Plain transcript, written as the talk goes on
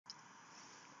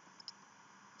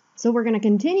So we're going to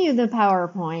continue the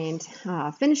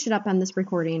PowerPoint, finish it up on this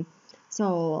recording.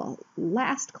 So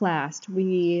last class,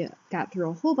 we got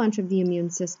through a whole bunch of the immune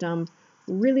system,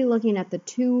 really looking at the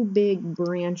two big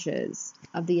branches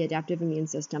of the adaptive immune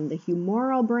system, the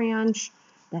humoral branch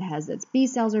that has its B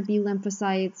cells or B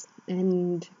lymphocytes,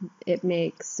 and it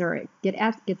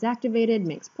gets activated,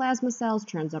 makes plasma cells,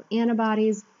 turns out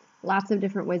antibodies, lots of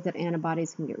different ways that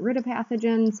antibodies can get rid of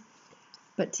pathogens.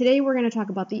 But today we're going to talk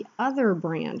about the other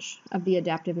branch of the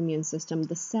adaptive immune system,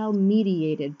 the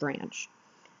cell-mediated branch.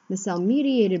 The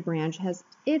cell-mediated branch has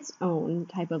its own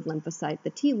type of lymphocyte, the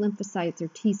T lymphocytes or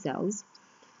T cells,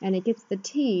 and it gets the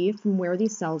T from where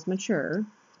these cells mature.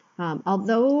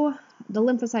 Although the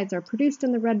lymphocytes are produced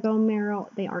in the red bone marrow,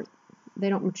 they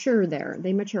don't mature there.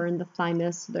 They mature in the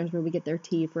thymus. There's where we get their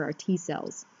T for our T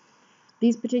cells.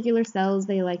 These particular cells,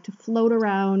 they like to float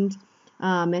around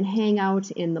and hang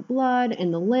out in the blood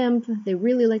and the lymph. They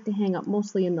really like to hang out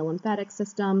mostly in the lymphatic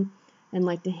system and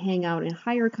like to hang out in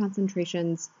higher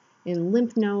concentrations in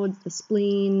lymph nodes, the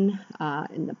spleen,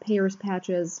 in the Peyer's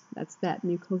patches. That's that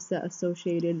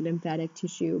mucosa-associated lymphatic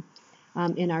tissue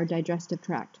in our digestive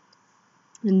tract.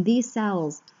 And these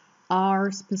cells are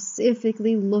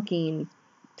specifically looking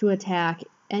to attack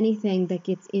anything that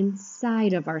gets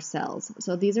inside of our cells.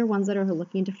 So these are ones that are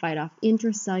looking to fight off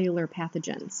intracellular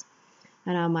pathogens.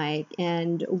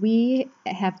 And we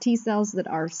have T cells that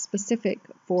are specific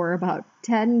for about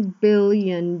 10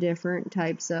 billion different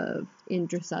types of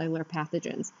intracellular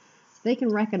pathogens. So they can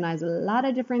recognize a lot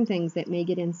of different things that may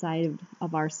get inside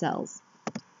of our cells.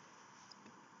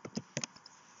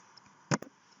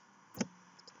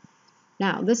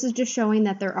 Now, this is just showing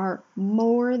that there are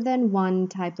more than one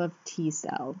type of T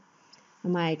cell.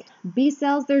 B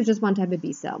cells, there's just one type of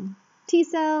B cell. T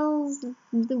cells,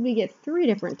 we get 3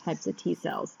 different types of T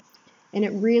cells. And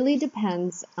it really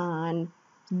depends on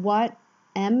what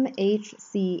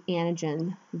MHC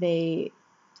antigen they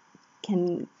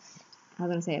can,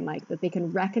 that they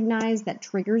can recognize that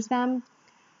triggers them.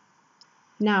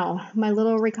 Now, my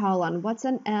little recall on what's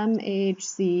an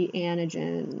MHC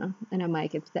antigen. And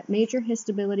it's that major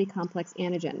histoability complex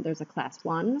antigen. There's a class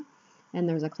 1 and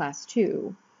there's a class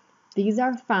 2. These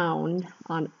are found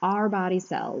on our body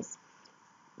cells.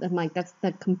 That's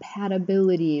the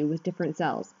compatibility with different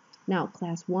cells. Now,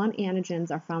 class 1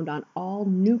 antigens are found on all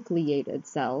nucleated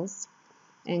cells,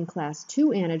 and class 2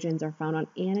 antigens are found on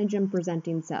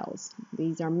antigen-presenting cells.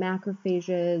 These are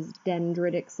macrophages,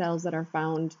 dendritic cells that are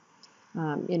found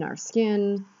in our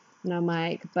skin.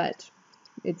 But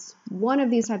it's one of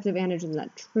these types of antigens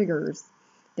that triggers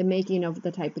the making of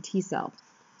the type of T cell.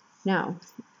 Now,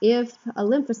 if a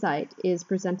lymphocyte is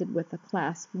presented with a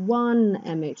class 1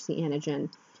 MHC antigen,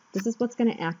 this is what's going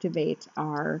to activate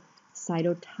our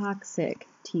cytotoxic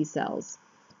T cells.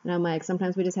 And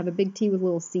sometimes we just have a big T with a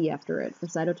little c after it for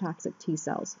cytotoxic T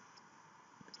cells.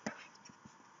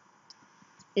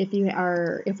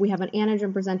 If we have an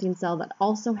antigen presenting cell that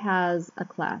also has a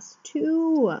class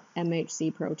 2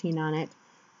 MHC protein on it,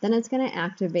 then it's going to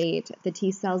activate the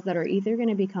T cells that are either going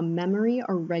to become memory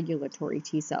or regulatory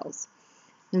T cells.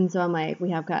 And so we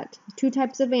have got 2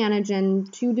 types of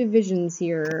antigen, 2 divisions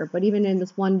here, but even in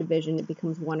this one division, it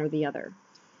becomes one or the other.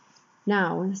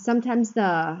 Now, sometimes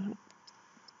the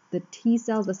T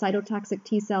cells, the cytotoxic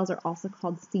T cells, are also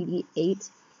called CD8.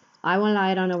 I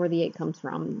don't know where the 8 comes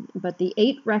from, but the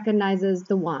 8 recognizes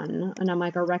the 1,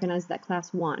 and recognize that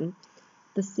class 1.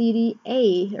 The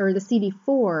CD8 or the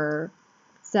CD4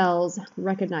 cells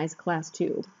recognize class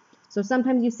 2. So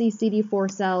sometimes you see CD4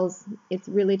 cells, it's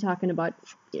really talking about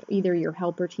either your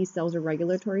helper T cells or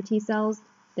regulatory T cells.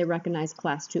 They recognize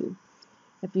class 2.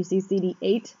 If you see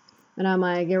CD8,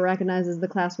 and it recognizes the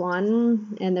class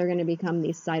 1, and they're going to become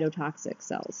these cytotoxic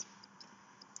cells.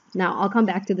 Now, I'll come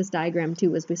back to this diagram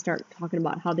too as we start talking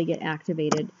about how they get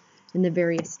activated in the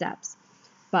various steps.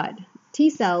 But T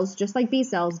cells, just like B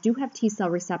cells, do have T cell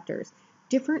receptors.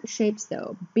 Different shapes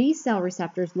though. B cell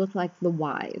receptors look like the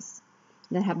Ys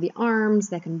that have the arms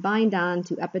that can bind on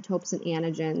to epitopes and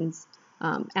antigens,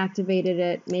 activated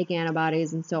it, make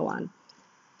antibodies, and so on.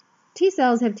 T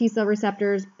cells have T cell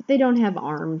receptors, but they don't have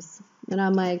arms.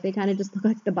 And they kind of just look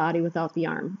like the body without the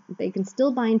arm. They can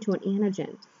still bind to an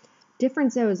antigen.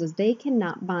 Difference is they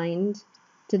cannot bind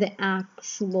to the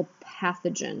actual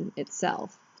pathogen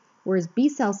itself, whereas B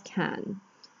cells can.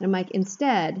 And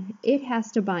instead, it has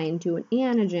to bind to an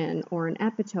antigen or an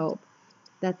epitope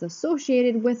that's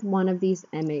associated with one of these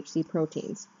MHC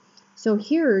proteins. So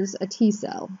here's a T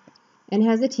cell, and it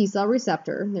has a T cell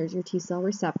receptor. There's your T cell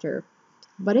receptor.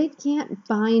 But it can't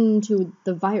bind to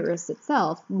the virus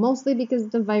itself, mostly because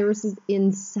the virus is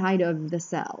inside of the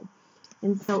cell.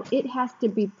 And so it has to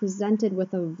be presented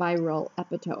with a viral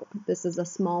epitope. This is a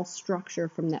small structure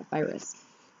from that virus.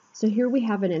 So here we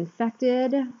have an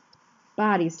infected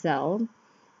body cell,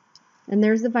 and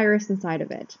there's the virus inside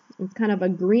of it. It's kind of a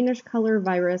greenish color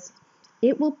virus.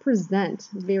 It will present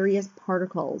various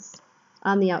particles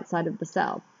on the outside of the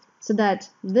cell so that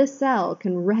this cell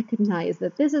can recognize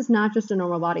that this is not just a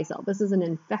normal body cell. This is an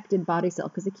infected body cell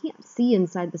because it can't see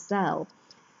inside the cell.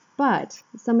 But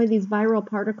some of these viral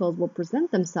particles will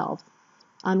present themselves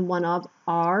on one of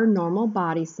our normal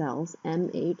body cells'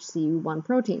 MHC1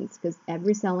 proteins, because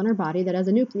every cell in our body that has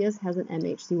a nucleus has an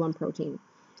MHC1 protein.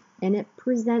 And it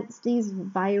presents these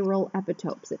viral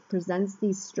epitopes. It presents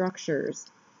these structures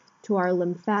to our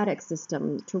lymphatic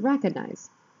system to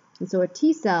recognize. And so a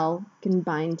T cell can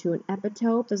bind to an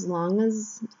epitope as long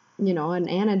as, an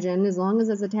antigen, as long as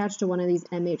it's attached to one of these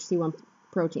MHC1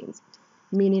 proteins,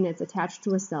 meaning it's attached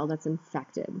to a cell that's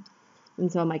infected.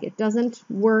 And so I'm like, it doesn't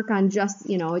work on just,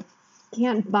 it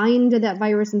can't bind to that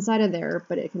virus inside of there,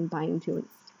 but it can bind to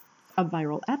a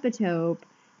viral epitope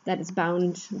that's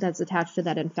attached to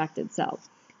that infected cell.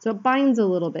 So it binds a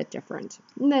little bit different,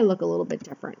 and they look a little bit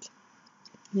different.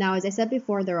 Now, as I said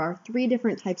before, there are 3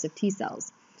 different types of T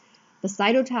cells. The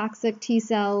cytotoxic T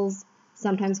cells,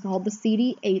 sometimes called the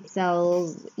CD8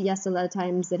 cells. Yes, a lot of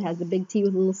times it has the big T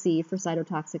with a little c for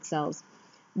cytotoxic cells.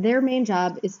 Their main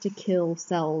job is to kill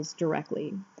cells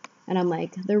directly. And I'm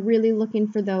like, they're really looking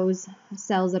for those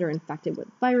cells that are infected with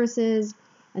viruses,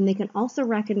 and they can also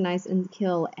recognize and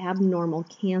kill abnormal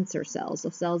cancer cells,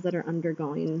 so cells that are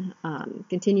undergoing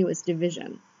continuous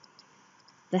division.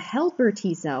 The helper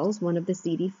T cells, one of the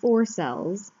CD4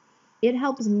 cells, it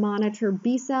helps monitor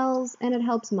B cells and it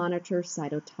helps monitor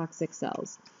cytotoxic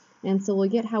cells. And so we'll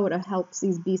get how it helps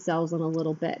these B cells in a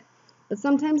little bit. But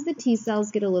sometimes the T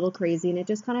cells get a little crazy, and it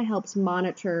just kind of helps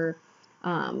monitor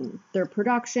their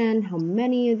production, how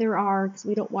many there are, because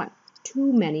we don't want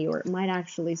too many, or it might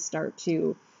actually start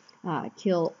to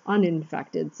kill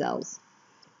uninfected cells.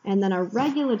 And then our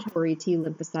regulatory T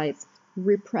lymphocytes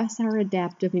repress our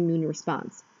adaptive immune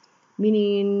response,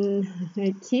 meaning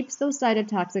it keeps those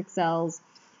cytotoxic cells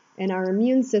and our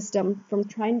immune system from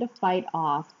trying to fight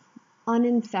off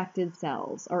uninfected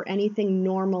cells or anything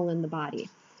normal in the body.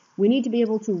 We need to be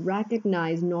able to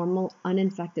recognize normal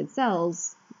uninfected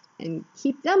cells and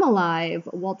keep them alive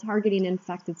while targeting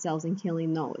infected cells and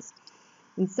killing those.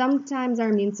 And sometimes our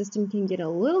immune system can get a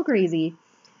little crazy,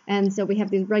 and so we have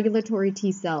these regulatory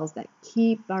T cells that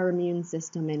keep our immune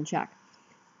system in check.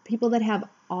 People that have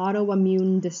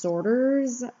autoimmune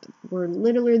disorders, where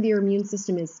literally their immune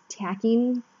system is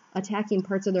attacking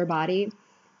parts of their body,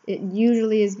 it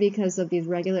usually is because of these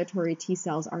regulatory T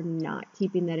cells are not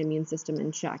keeping that immune system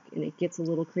in check, and it gets a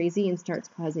little crazy and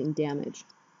starts causing damage.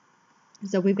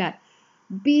 So we've got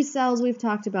B cells we've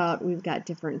talked about, we've got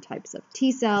different types of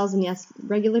T cells, and yes,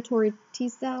 regulatory T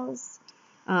cells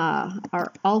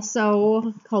are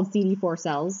also called CD4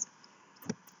 cells.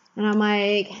 And I'm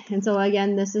like, and so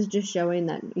again, this is just showing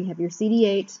that you have your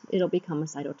CD8, it'll become a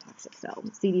cytotoxic cell.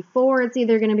 CD4, it's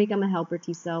either going to become a helper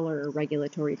T cell or a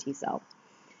regulatory T cell.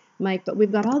 I'm like, but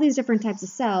we've got all these different types of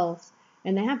cells,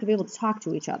 and they have to be able to talk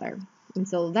to each other. And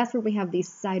so that's where we have these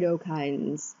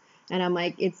cytokines. And I'm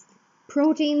like, it's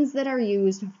proteins that are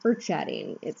used for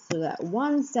chatting. It's so that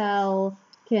one cell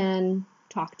can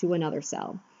talk to another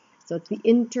cell. So it's the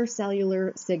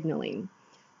intercellular signaling.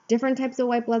 Different types of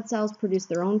white blood cells produce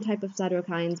their own type of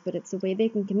cytokines, but it's the way they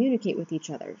can communicate with each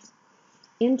other.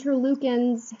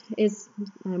 Interleukins is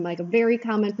like a very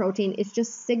common protein. It's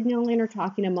just signaling or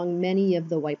talking among many of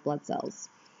the white blood cells.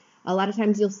 A lot of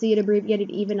times you'll see it abbreviated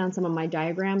even on some of my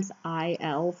diagrams,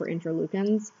 IL for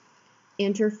interleukins.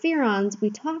 Interferons we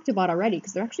talked about already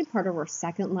because they're actually part of our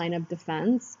second line of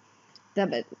defense.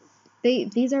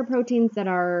 These are proteins that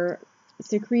are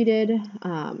secreted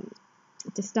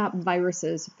to stop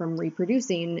viruses from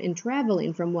reproducing and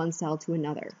traveling from one cell to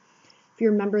another. If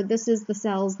you remember, this is the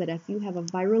cells that if you have a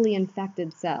virally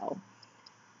infected cell,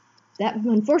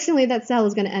 unfortunately that cell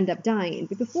is going to end up dying.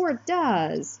 But before it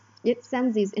does, it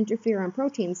sends these interferon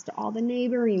proteins to all the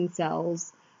neighboring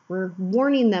cells. We're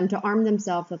warning them to arm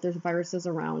themselves that there's viruses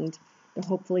around to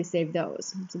hopefully save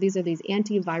those. So these are these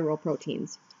antiviral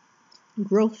proteins.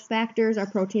 Growth factors are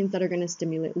proteins that are going to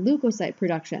stimulate leukocyte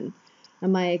production.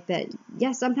 I'm like that,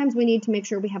 yes, sometimes we need to make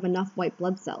sure we have enough white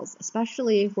blood cells,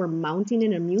 especially if we're mounting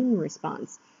an immune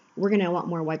response. We're going to want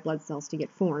more white blood cells to get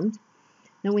formed.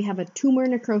 Then we have a tumor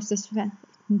necrosis factor.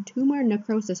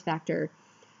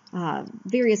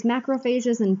 Various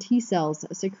macrophages and T cells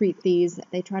secrete these.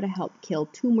 They try to help kill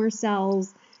tumor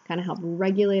cells, kind of help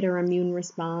regulate our immune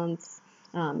response,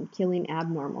 killing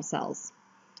abnormal cells.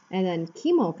 And then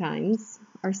chemokines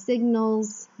are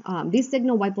signals. These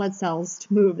signal white blood cells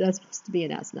to move. That's supposed to be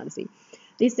an S, not a C.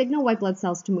 These signal white blood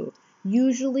cells to move,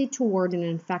 usually toward an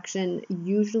infection,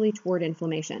 usually toward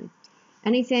inflammation.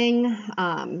 Anything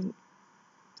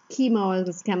chemo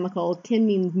as chemical can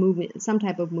mean movement, some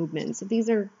type of movement. So these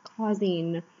are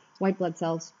causing white blood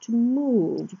cells to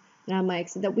move. And I'm like,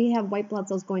 so that we have white blood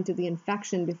cells going to the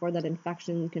infection before that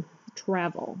infection can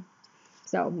travel.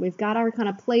 So we've got our kind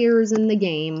of players in the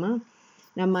game.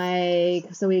 Now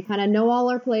so we kind of know all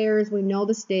our players, we know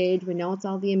the stage, we know it's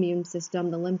all the immune system,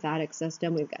 the lymphatic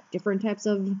system, we've got different types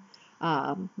of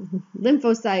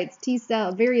lymphocytes, T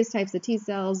cell, various types of T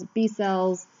cells, B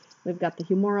cells, we've got the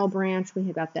humoral branch, we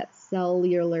have got that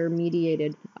cellular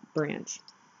mediated branch.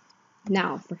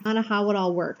 Now, for kind of how it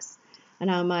all works, and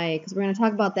because we're going to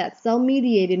talk about that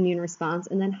cell-mediated immune response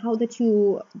and then how the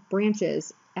two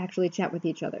branches actually chat with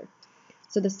each other.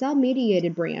 So the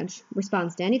cell-mediated branch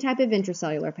responds to any type of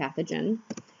intracellular pathogen,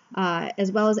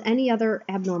 as well as any other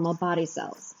abnormal body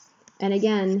cells. And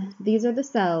again, these are the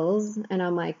cells, and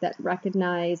that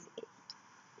recognize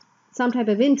some type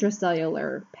of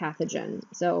intracellular pathogen.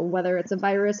 So whether it's a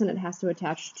virus and it has to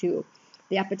attach to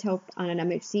the epitope on an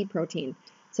MHC protein.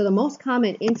 So the most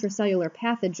common intracellular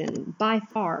pathogen by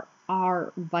far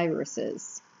are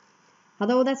viruses.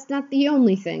 Although that's not the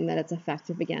only thing that it's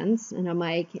effective against. And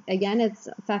again, it's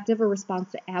effective in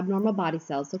response to abnormal body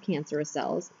cells, so cancerous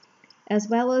cells, as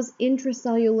well as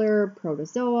intracellular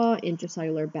protozoa,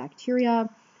 intracellular bacteria.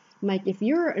 If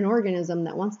you're an organism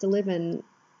that wants to live in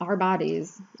our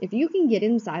bodies, if you can get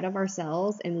inside of our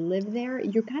cells and live there,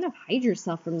 you kind of hide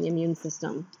yourself from the immune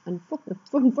system.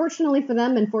 Unfortunately for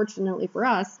them, and fortunately for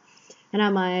us. And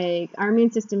our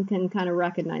immune system can kind of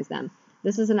recognize them.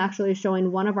 This isn't actually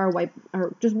showing one of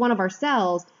our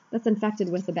cells that's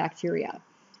infected with a bacteria.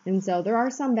 And so there are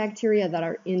some bacteria that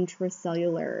are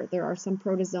intracellular. There are some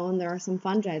protozoan, there are some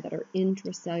fungi that are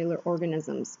intracellular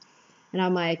organisms.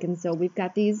 And and so we've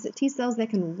got these T cells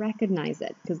that can recognize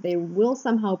it because they will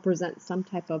somehow present some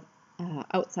type of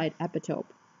outside epitope.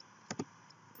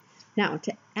 Now,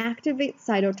 to activate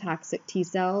cytotoxic T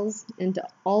cells and to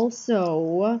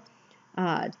also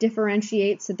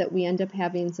differentiate so that we end up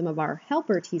having some of our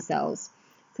helper T cells,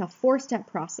 it's a 4-step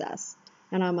process.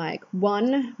 And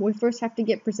one, we first have to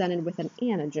get presented with an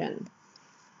antigen,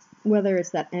 whether it's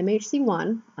that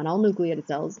MHC1 on all nucleated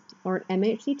cells or an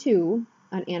MHC2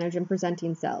 on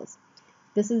antigen-presenting cells.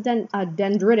 This is a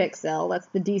dendritic cell, that's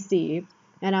the DC,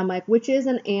 and which is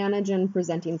an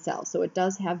antigen-presenting cell, so it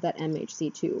does have that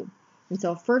MHC2. And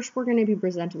so first we're going to be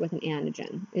presented with an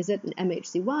antigen. Is it an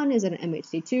MHC1? Is it an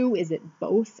MHC2? Is it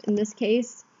both in this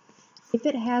case? If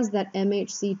it has that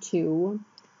MHC2,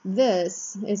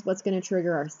 this is what's going to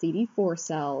trigger our CD4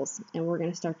 cells, and we're going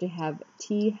to start to have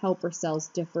T helper cells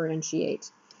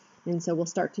differentiate. And so we'll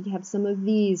start to have some of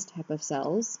these type of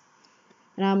cells.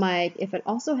 And if it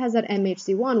also has that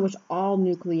MHC1, which all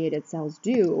nucleated cells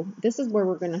do, this is where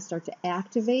we're going to start to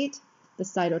activate the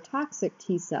cytotoxic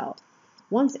T cell.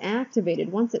 Once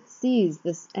activated, once it sees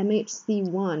this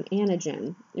MHC1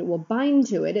 antigen, it will bind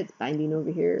to it, it's binding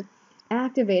over here,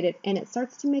 activate it, and it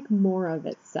starts to make more of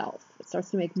itself. It starts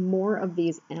to make more of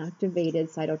these activated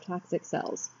cytotoxic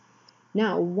cells.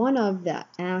 Now, one of the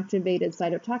activated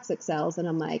cytotoxic cells,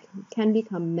 and can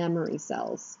become memory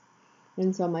cells.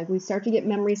 And so we start to get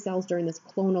memory cells during this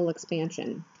clonal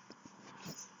expansion.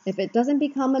 If it doesn't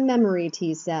become a memory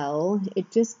T cell,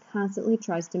 it just constantly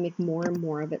tries to make more and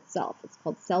more of itself. It's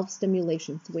called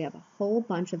self-stimulation. So we have a whole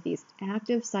bunch of these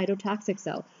active cytotoxic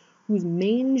cells whose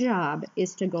main job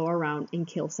is to go around and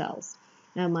kill cells.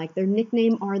 And their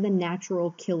nickname are the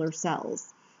natural killer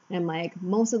cells. And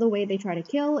most of the way they try to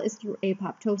kill is through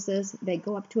apoptosis. They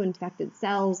go up to infected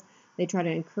cells. They try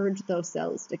to encourage those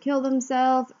cells to kill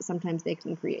themselves. Sometimes they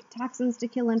can create toxins to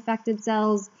kill infected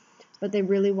cells, but they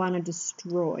really want to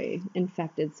destroy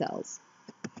infected cells.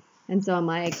 And so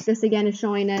this again is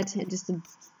showing it in just a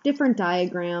different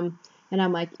diagram.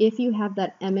 And if you have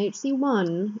that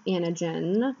MHC1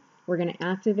 antigen, we're going to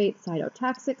activate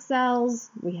cytotoxic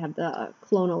cells. We have the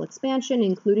clonal expansion,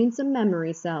 including some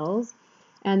memory cells.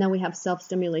 And then we have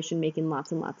self-stimulation, making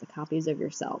lots and lots of copies of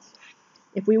yourself.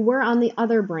 If we were on the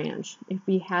other branch, if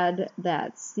we had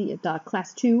that the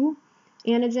class 2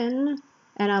 antigen,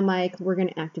 and we're going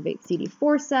to activate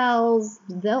CD4 cells.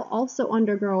 They'll also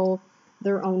undergo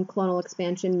their own clonal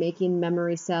expansion, making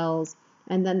memory cells,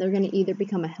 and then they're going to either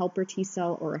become a helper T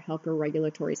cell or a helper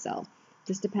regulatory cell.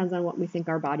 Just depends on what we think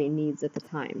our body needs at the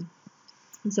time.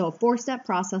 And so a 4-step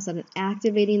process of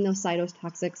activating those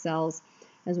cytotoxic cells,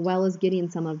 as well as getting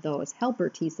some of those helper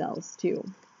T cells too.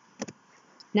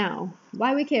 Now,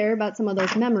 why we care about some of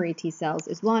those memory T cells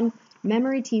is one,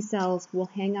 memory T cells will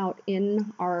hang out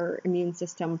in our immune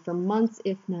system for months,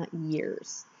 if not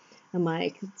years. I'm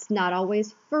like, it's not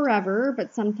always forever,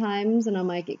 but sometimes, and I'm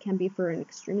like, it can be for an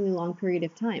extremely long period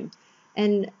of time.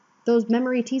 And those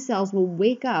memory T cells will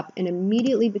wake up and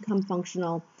immediately become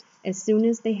functional as soon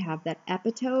as they have that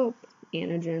epitope,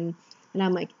 antigen, and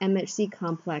I'm like, MHC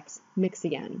complex mix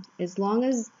again. As long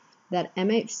as that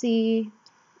MHC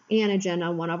antigen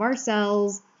on one of our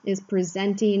cells is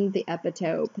presenting the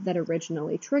epitope that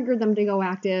originally triggered them to go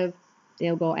active,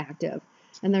 they'll go active.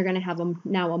 And they're going to have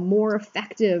now a more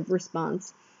effective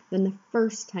response than the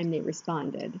first time they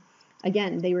responded.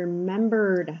 Again, they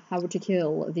remembered how to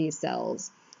kill these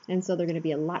cells. And so they're going to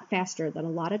be a lot faster than a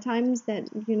lot of times that,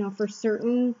 for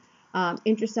certain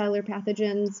intracellular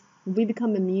pathogens, we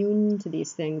become immune to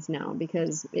these things now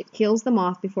because it kills them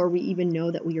off before we even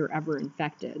know that we are ever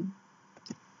infected.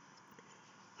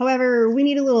 However, we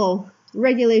need a little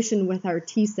regulation with our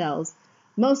T cells,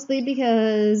 mostly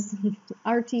because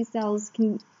our T cells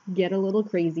can get a little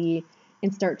crazy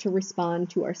and start to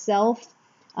respond to ourselves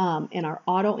and our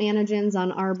autoantigens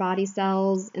on our body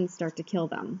cells and start to kill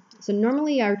them. So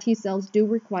normally our T cells do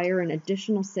require an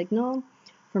additional signal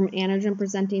from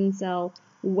antigen-presenting cell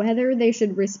whether they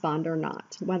should respond or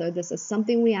not, whether this is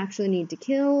something we actually need to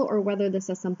kill or whether this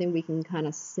is something we can kind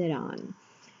of sit on.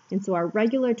 And so our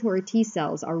regulatory T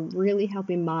cells are really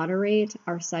helping moderate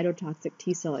our cytotoxic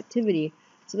T cell activity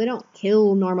so they don't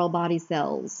kill normal body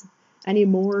cells any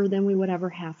more than we would ever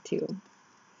have to.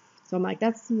 So I'm like,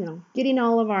 that's, getting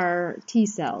all of our T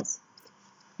cells.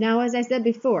 Now, as I said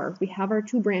before, we have our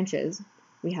two branches.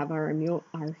 We have our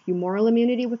humoral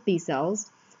immunity with B cells,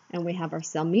 and we have our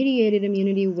cell-mediated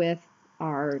immunity with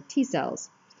our T cells.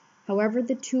 However,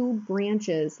 the two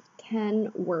branches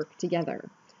can work together.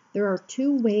 There are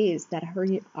two ways that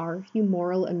our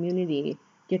humoral immunity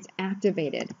gets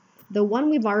activated. The one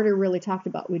we've already really talked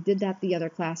about, we did that the other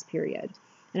class period.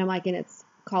 And I'm like, and it's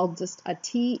called just a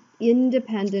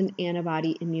T-independent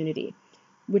antibody immunity,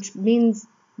 which means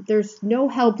there's no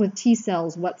help with T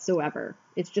cells whatsoever.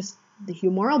 It's just the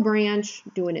humoral branch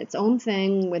doing its own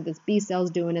thing with its B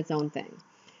cells doing its own thing.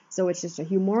 So it's just a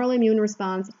humoral immune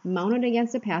response mounted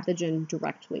against a pathogen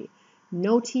directly.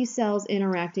 No T cells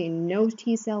interacting, no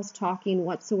T cells talking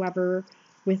whatsoever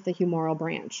with the humoral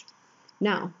branch.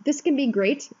 Now, this can be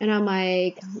great, and I'm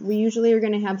like, we usually are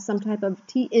going to have some type of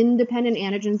T-independent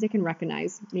antigens it can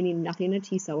recognize, meaning nothing a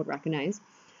T cell would recognize.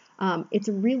 It's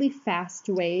a really fast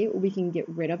way we can get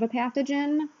rid of a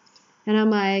pathogen, and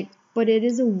I'm like, but it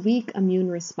is a weak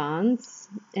immune response,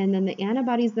 and then the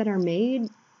antibodies that are made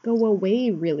go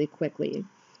away really quickly.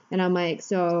 And I'm like,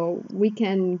 so we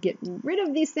can get rid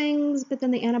of these things, but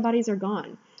then the antibodies are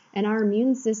gone. And our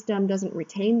immune system doesn't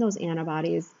retain those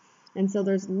antibodies. And so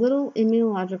there's little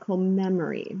immunological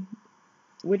memory,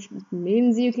 which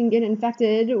means you can get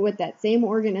infected with that same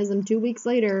organism 2 weeks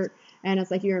later. And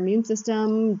it's like your immune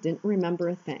system didn't remember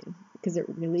a thing because it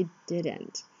really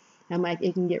didn't. I'm like,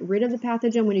 it can get rid of the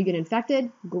pathogen when you get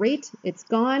infected. Great, it's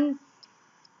gone.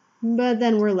 But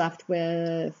then we're left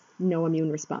with no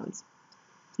immune response.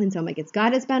 And so I'm like, it's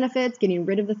got its benefits, getting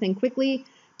rid of the thing quickly,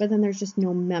 but then there's just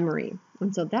no memory.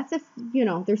 And so that's if,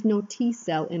 there's no T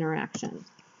cell interaction.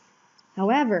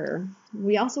 However,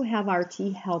 we also have our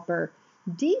T helper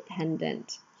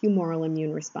dependent humoral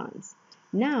immune response.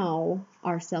 Now,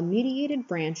 our cell-mediated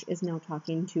branch is now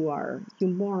talking to our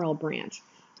humoral branch.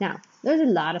 Now, there's a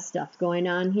lot of stuff going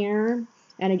on here.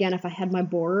 And again, if I had my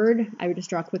board, I would just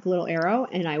draw a quick little arrow,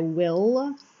 and I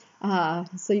will,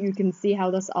 so you can see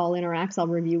how this all interacts. I'll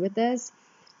review with this.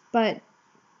 But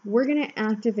we're going to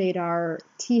activate our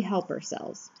T helper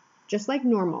cells. Just like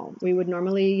normal. We would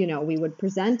normally, we would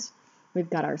present. We've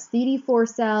got our CD4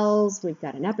 cells, we've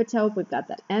got an epitope, we've got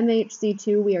that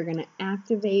MHC2. We are going to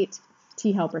activate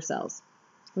T helper cells.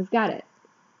 We've got it.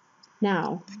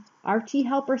 Now, our T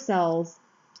helper cells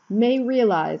may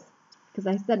realize, because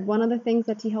I said one of the things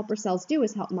that T helper cells do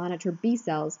is help monitor B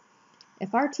cells.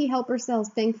 If our T helper cells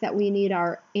think that we need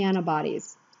our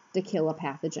antibodies to kill a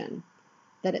pathogen,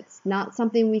 that it's not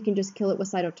something we can just kill it with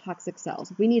cytotoxic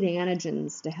cells. We need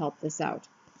antigens to help this out.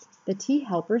 The T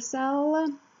helper cell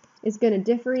is going to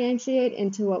differentiate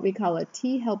into what we call a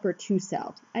T helper 2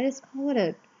 cell. I just call it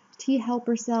a T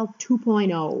helper cell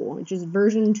 2.0, which is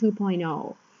version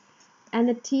 2.0. And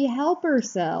the T helper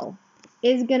cell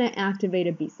is going to activate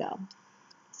a B cell.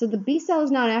 So the B cell is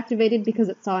not activated because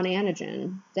it saw an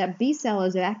antigen. That B cell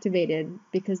is activated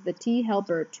because the T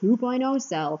helper 2.0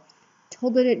 cell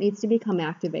told it needs to become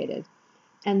activated.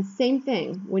 And same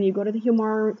thing, when you go to the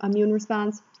humoral immune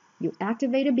response, you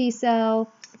activate a B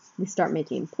cell, we start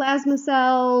making plasma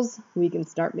cells, we can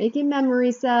start making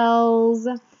memory cells.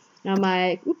 And I'm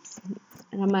like, oops.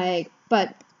 And I'm like,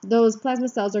 but those plasma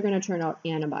cells are going to turn out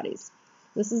antibodies.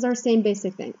 This is our same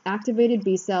basic thing. Activated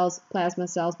B cells, plasma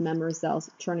cells, memory cells,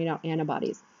 turning out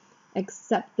antibodies.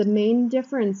 Except the main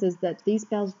difference is that these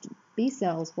B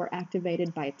cells were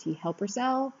activated by a T helper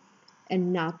cell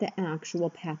and not the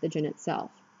actual pathogen itself.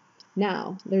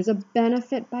 Now, there's a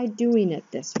benefit by doing it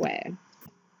this way.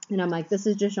 And I'm like, this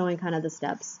is just showing kind of the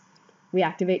steps. We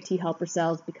activate T helper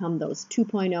cells, become those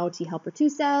 2.0 T helper 2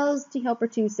 cells, T helper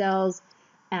 2 cells,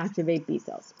 activate B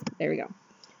cells. There we go.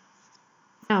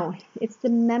 Now, it's the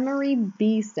memory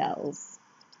B cells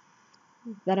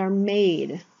that are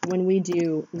made when we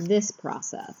do this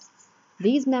process.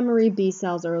 These memory B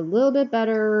cells are a little bit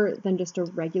better than just a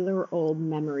regular old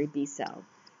memory B cell.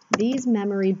 These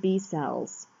memory B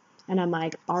cells, and I'm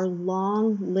like, are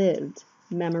long-lived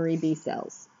memory B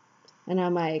cells. And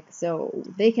I'm like, so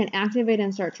they can activate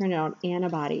and start turning out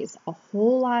antibodies a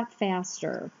whole lot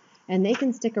faster. And they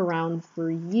can stick around for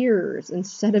years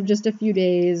instead of just a few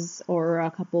days or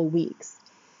a couple weeks.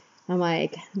 I'm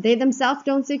like, they themselves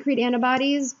don't secrete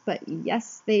antibodies, but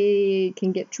yes, they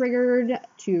can get triggered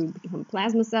to become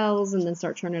plasma cells and then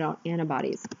start turning out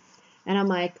antibodies. And I'm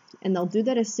like, and they'll do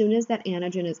that as soon as that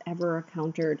antigen is ever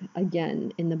encountered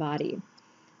again in the body.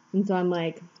 And so I'm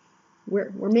like,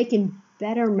 we're making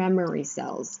better memory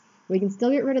cells. We can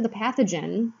still get rid of the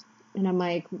pathogen. And I'm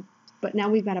like, but now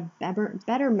we've got a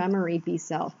better memory B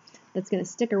cell that's going to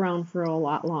stick around for a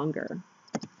lot longer.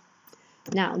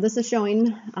 Now, this is showing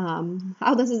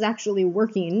how this is actually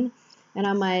working. And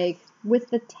I'm like, with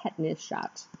the tetanus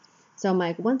shot. So I'm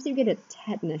like, once you get a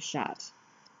tetanus shot,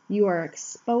 you are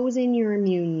exposing your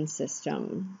immune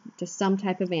system to some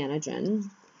type of antigen.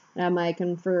 And I'm like,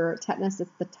 and for tetanus,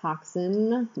 it's the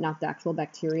toxin, not the actual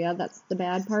bacteria. That's the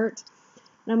bad part.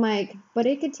 And I'm like, but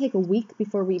it could take a week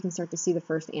before we even start to see the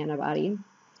first antibody.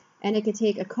 And it could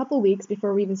take a couple weeks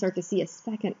before we even start to see a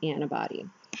second antibody.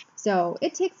 So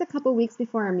it takes a couple weeks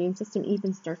before our immune system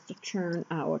even starts to churn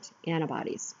out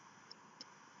antibodies.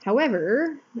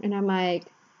 However, and I'm like,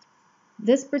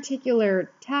 this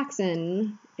particular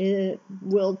toxin, it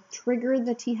will trigger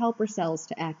the T helper cells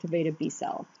to activate a B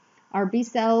cell. Our B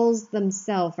cells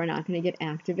themselves are not going to get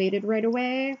activated right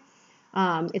away.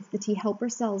 It's the T helper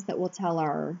cells that will tell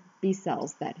our B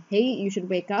cells that, hey, you should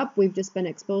wake up. We've just been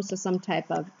exposed to some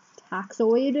type of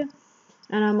toxoid.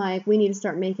 And I'm like, we need to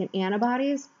start making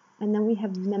antibodies. And then we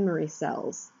have memory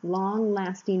cells,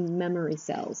 long-lasting memory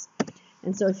cells.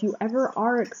 And so if you ever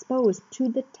are exposed to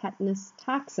the tetanus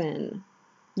toxin,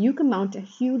 you can mount a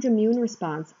huge immune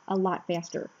response a lot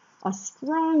faster, a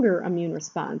stronger immune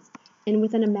response, and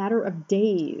within a matter of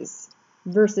days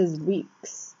versus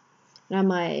weeks. And I'm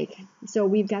like, so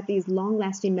we've got these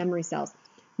long-lasting memory cells.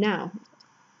 Now,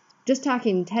 just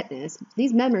talking tetanus,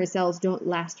 these memory cells don't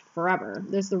last forever.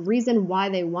 There's the reason why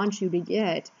they want you to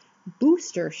get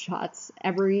booster shots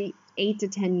every 8 to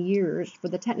 10 years for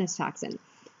the tetanus toxin.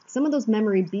 Some of those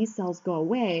memory B cells go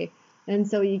away, and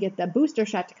so you get the booster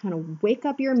shot to kind of wake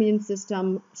up your immune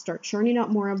system, start churning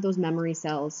out more of those memory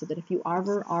cells so that if you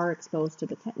ever are exposed to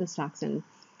the tetanus toxin,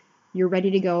 you're ready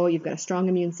to go, you've got a strong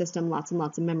immune system, lots and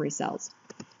lots of memory cells.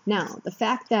 Now, the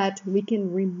fact that we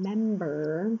can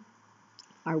remember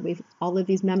all of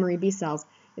these memory B cells,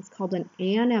 it's called an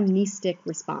anamnestic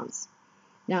response.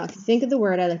 Now, if you think of the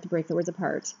word, I like to break the words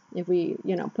apart. If we,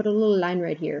 put a little line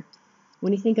right here.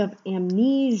 When you think of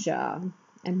amnesia,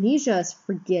 amnesia is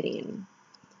forgetting.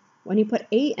 When you put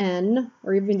an,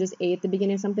 or even just a at the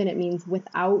beginning of something, it means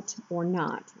without or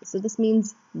not. So this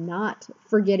means not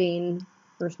forgetting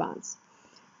response,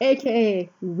 aka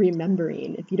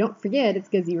remembering. If you don't forget, it's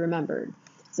because you remembered.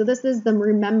 So this is the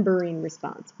remembering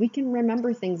response. We can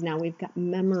remember things now. We've got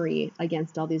memory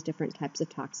against all these different types of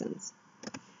toxins.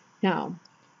 Now,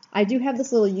 I do have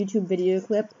this little YouTube video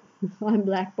clip on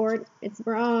Blackboard. It's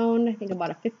around, I think,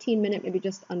 about a 15-minute, maybe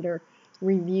just under,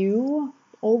 review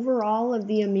overall of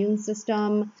the immune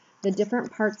system, the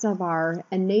different parts of our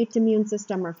innate immune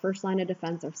system, our first line of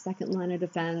defense, our second line of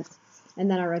defense, and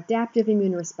then our adaptive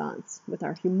immune response with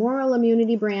our humoral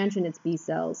immunity branch and its B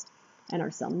cells, and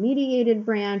our cell-mediated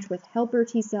branch with helper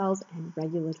T cells and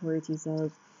regulatory T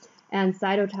cells, and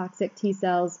cytotoxic T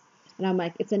cells. And I'm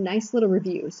like, it's a nice little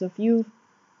review. So if you've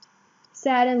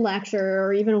sat in lecture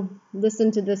or even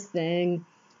listened to this thing,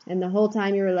 and the whole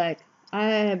time you were like, I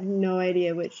have no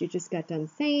idea what you just got done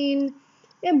saying,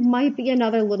 it might be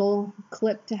another little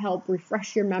clip to help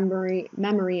refresh your memory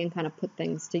and kind of put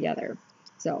things together.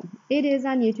 So it is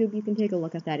on YouTube. You can take a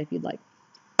look at that if you'd like.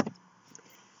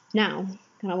 Now,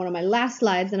 kind of one of my last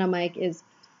slides, and I'm like, is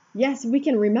yes, we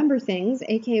can remember things,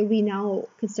 aka we now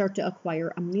can start to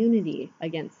acquire immunity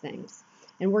against things.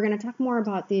 And we're going to talk more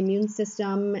about the immune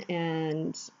system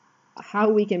and how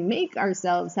we can make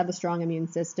ourselves have a strong immune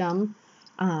system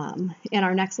in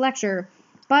our next lecture,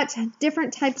 but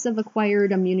different types of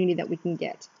acquired immunity that we can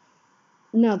get.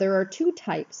 Now, there are two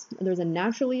types. There's a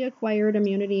naturally acquired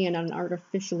immunity and an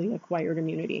artificially acquired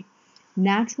immunity.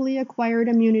 Naturally acquired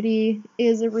immunity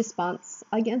is a response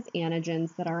against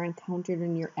antigens that are encountered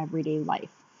in your everyday life.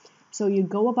 So you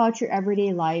go about your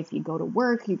everyday life, you go to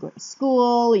work, you go to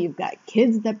school, you've got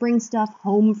kids that bring stuff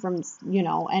home from,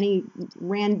 any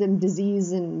random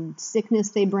disease and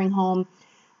sickness they bring home.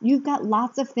 You've got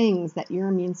lots of things that your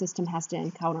immune system has to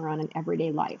encounter on an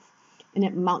everyday life. And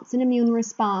it mounts an immune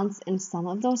response, and some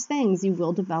of those things you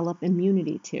will develop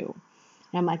immunity to.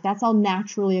 And I'm like, that's all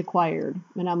naturally acquired.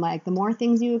 And I'm like, the more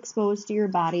things you expose to your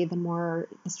body, the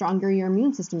stronger your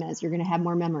immune system is. You're going to have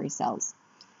more memory cells.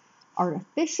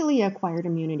 Artificially acquired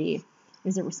immunity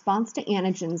is a response to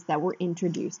antigens that were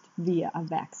introduced via a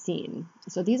vaccine.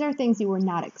 So these are things you were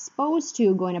not exposed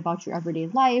to going about your everyday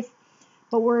life,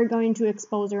 but we're going to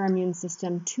expose our immune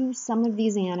system to some of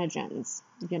these antigens,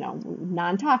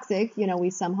 non-toxic, we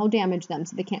somehow damage them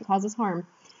so they can't cause us harm.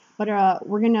 But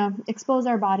we're going to expose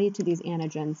our body to these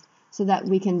antigens so that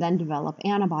we can then develop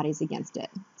antibodies against it.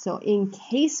 So in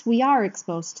case we are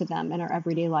exposed to them in our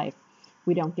everyday life,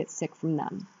 we don't get sick from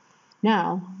them.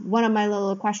 Now, one of my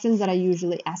little questions that I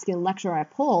usually ask in lecture, I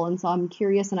poll, and so I'm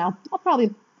curious, and I'll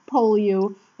probably poll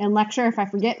you in lecture. If I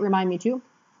forget, remind me too.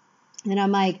 And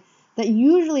I'm like, that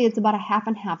usually it's about a half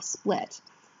and half split.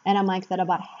 And I'm like, that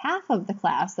about half of the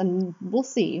class, and we'll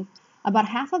see, about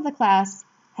half of the class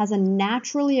has a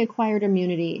naturally acquired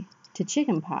immunity to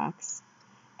chickenpox,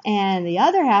 and the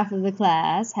other half of the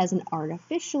class has an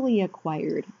artificially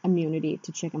acquired immunity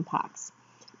to chickenpox.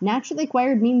 Naturally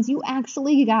acquired means you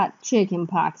actually got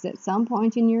chickenpox at some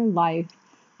point in your life.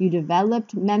 You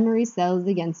developed memory cells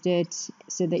against it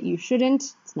so that you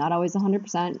shouldn't, it's not always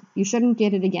 100%, you shouldn't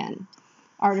get it again.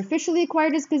 Artificially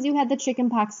acquired is because you had the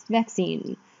chickenpox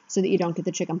vaccine so that you don't get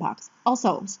the chickenpox.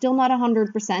 Also, still not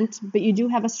 100%, but you do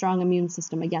have a strong immune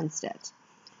system against it.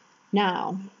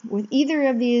 Now, with either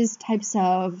of these types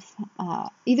of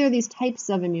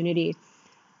immunity,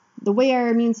 the way our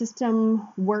immune system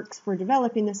works for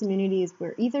developing this immunity is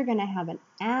we're either going to have an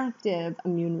active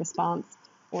immune response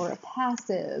or a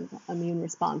passive immune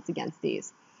response against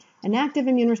these. An active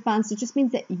immune response, it just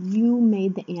means that you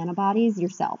made the antibodies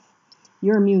yourself.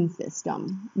 Your immune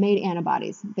system made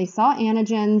antibodies. They saw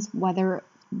antigens, whether it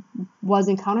was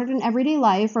encountered in everyday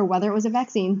life or whether it was a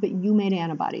vaccine, but you made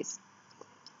antibodies.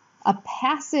 A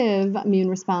passive immune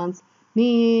response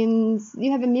means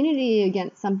you have immunity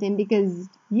against something because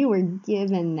you were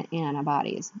given the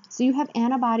antibodies. So you have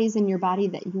antibodies in your body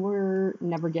that you were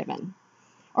never given,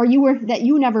 or that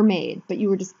you never made, but you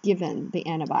were just given the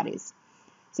antibodies.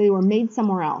 So they were made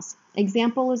somewhere else.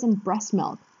 Example is in breast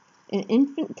milk. An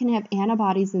infant can have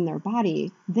antibodies in their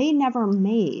body they never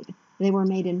made. They were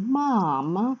made in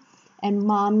mom, and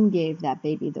mom gave that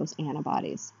baby those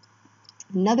antibodies.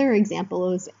 Another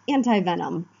example is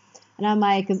antivenom. And I'm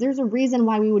like, because there's a reason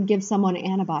why we would give someone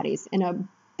antibodies. And a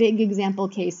big example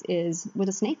case is with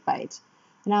a snake bite.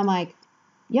 And I'm like,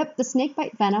 yep, the snake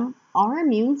bite venom, our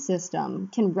immune system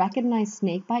can recognize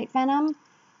snake bite venom.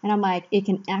 And I'm like, it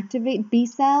can activate B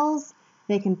cells,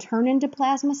 they can turn into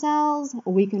plasma cells,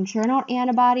 we can churn out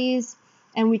antibodies,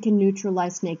 and we can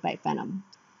neutralize snake bite venom.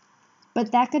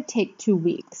 But that could take 2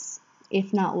 weeks,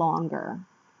 if not longer.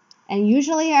 And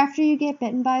usually after you get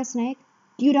bitten by a snake,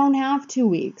 you don't have 2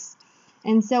 weeks.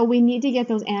 And so we need to get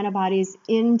those antibodies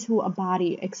into a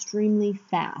body extremely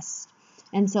fast.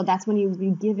 And so that's when you'd be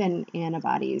given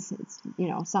antibodies. It's,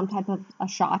 some type of a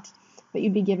shot, but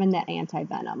you'd be given that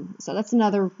antivenom. So that's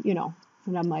another,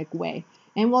 way.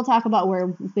 And we'll talk about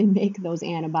where they make those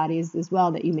antibodies as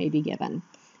well that you may be given.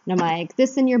 And I'm like,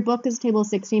 this in your book is table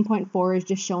 16.4 is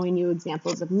just showing you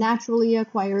examples of naturally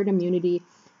acquired immunity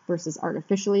versus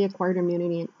artificially acquired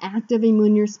immunity and active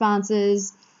immune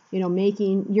responses. You're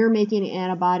making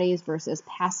antibodies versus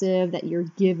passive, that you're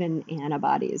given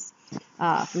antibodies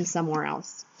from somewhere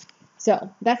else.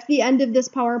 So that's the end of this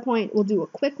PowerPoint. We'll do a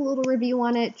quick little review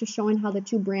on it, just showing how the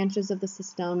two branches of the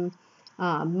system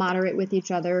moderate with each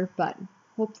other, but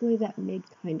hopefully that made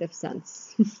kind of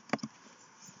sense.